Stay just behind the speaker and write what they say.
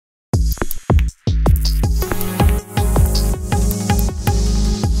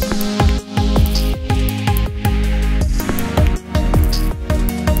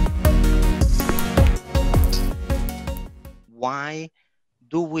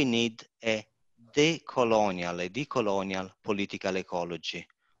do we need a decolonial political ecology?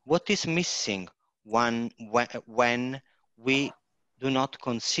 What is missing when we do not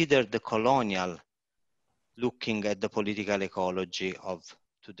consider the colonial looking at the political ecology of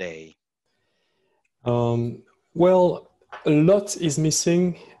today? Well, a lot is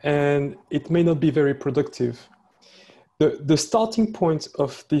missing and it may not be very productive. The starting point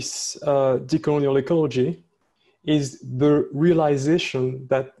of this decolonial ecology is the realization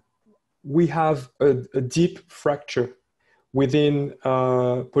that we have a deep fracture within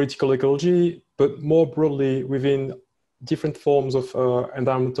political ecology, but more broadly within different forms of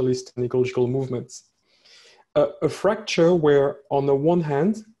environmentalist and ecological movements. A fracture where, on the one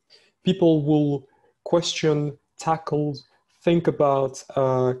hand, people will question, tackle, think about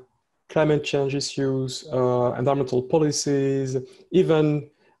climate change issues, environmental policies, even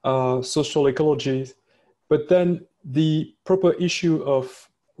social ecology. But then the proper issue of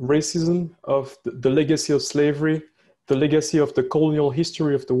racism, of the legacy of slavery, the legacy of the colonial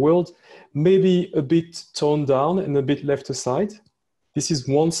history of the world, may be a bit toned down and a bit left aside. This is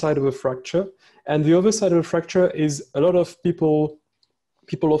one side of a fracture. And the other side of the fracture is a lot of people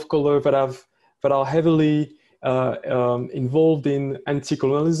of color that are heavily involved in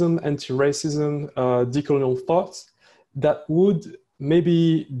anti-colonialism, anti-racism, decolonial thoughts that would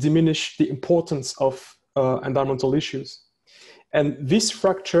maybe diminish the importance of environmental issues. And this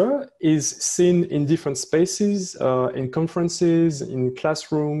fracture is seen in different spaces, in conferences, in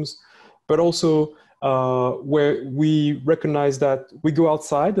classrooms, but also where we recognize that we go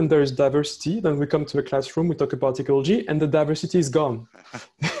outside and there is diversity, then we come to a classroom, we talk about ecology, and the diversity is gone.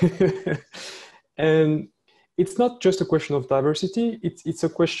 And it's not just a question of diversity, it's a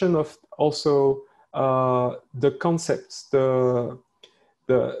question of also the concepts,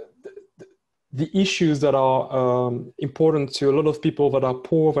 the issues that are important to a lot of people that are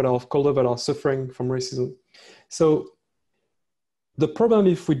poor, that are of color, that are suffering from racism. So the problem,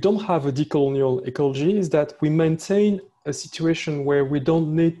 if we don't have a decolonial ecology, is that we maintain a situation where we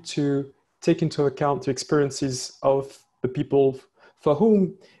don't need to take into account the experiences of the people for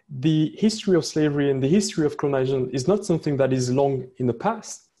whom the history of slavery and the history of colonization is not something that is long in the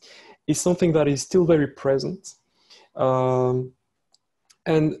past. It's something that is still very present. And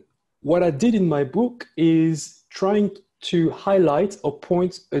what I did in my book is trying to highlight or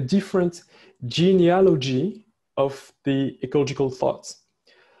point a different genealogy of the ecological thoughts.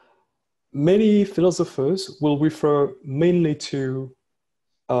 Many philosophers will refer mainly to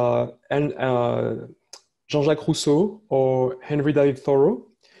Jean-Jacques Rousseau or Henry David Thoreau,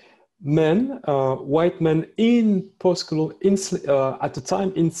 white men in at the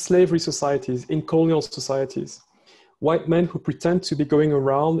time in slavery societies, in colonial societies. White men who pretend to be going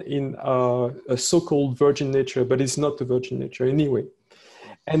around in a so-called virgin nature, but it's not the virgin nature anyway.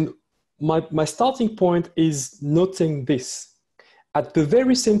 And my starting point is noting this. At the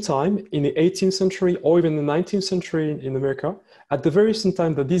very same time, in the 18th century or even the 19th century in America, at the very same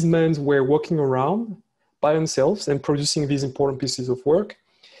time that these men were walking around by themselves and producing these important pieces of work,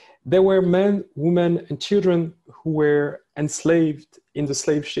 there were men, women, and children who were enslaved in the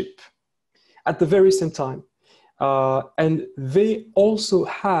slave ship at the very same time. And they also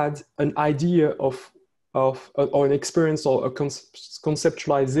had an idea or an experience or a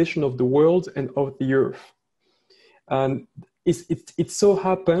conceptualization of the world and of the earth. And it so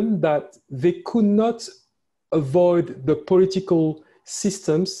happened that they could not avoid the political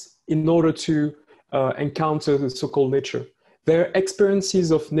systems in order to encounter the so-called nature. Their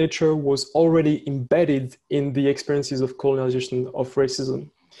experiences of nature was already embedded in the experiences of colonization, of racism.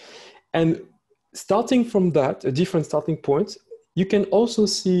 And starting from that, a different starting point, you can also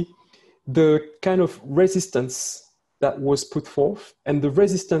see the kind of resistance that was put forth and the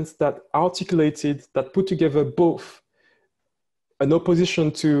resistance that articulated, that put together both an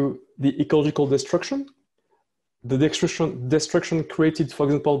opposition to the ecological destruction, the destruction created, for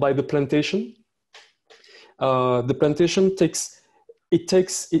example, by the plantation. The plantation takes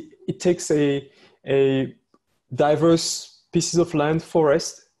a diverse pieces of land,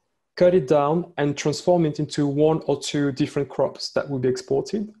 forest, cut it down and transform it into one or two different crops that will be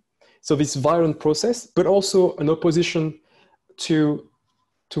exported. So this violent process, but also an opposition to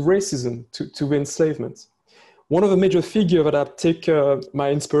racism, to enslavement. One of the major figures that I take my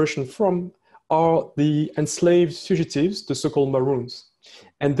inspiration from are the enslaved fugitives, the so-called Maroons.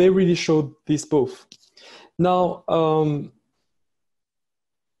 And they really showed this both. Now,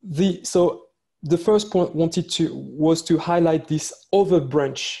 so the first point was to highlight this other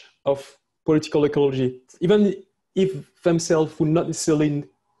branch of political ecology, even if themselves would not necessarily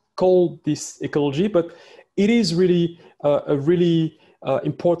call this ecology, but it is really a really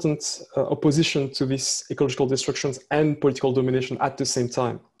important opposition to these ecological destructions and political domination at the same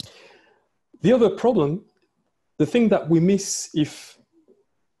time. The other problem, the thing that we miss if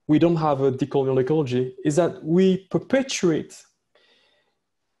we don't have a decolonial ecology, is that we perpetuate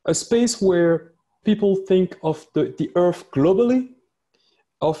a space where people think of the Earth globally,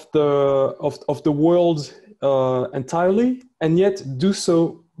 of the world entirely, and yet do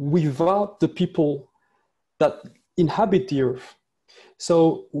so without the people that inhabit the Earth.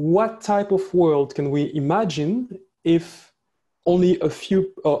 So what type of world can we imagine if only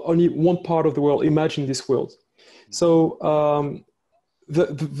only one part of the world imagine this world? So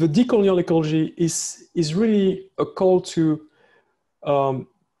the decolonial ecology is really a call to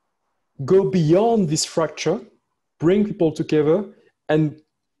go beyond this fracture, bring people together, and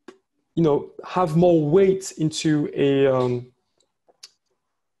have more weight into a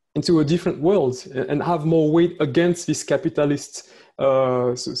different world, and have more weight against these capitalist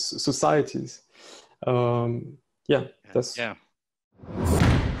societies. Yeah.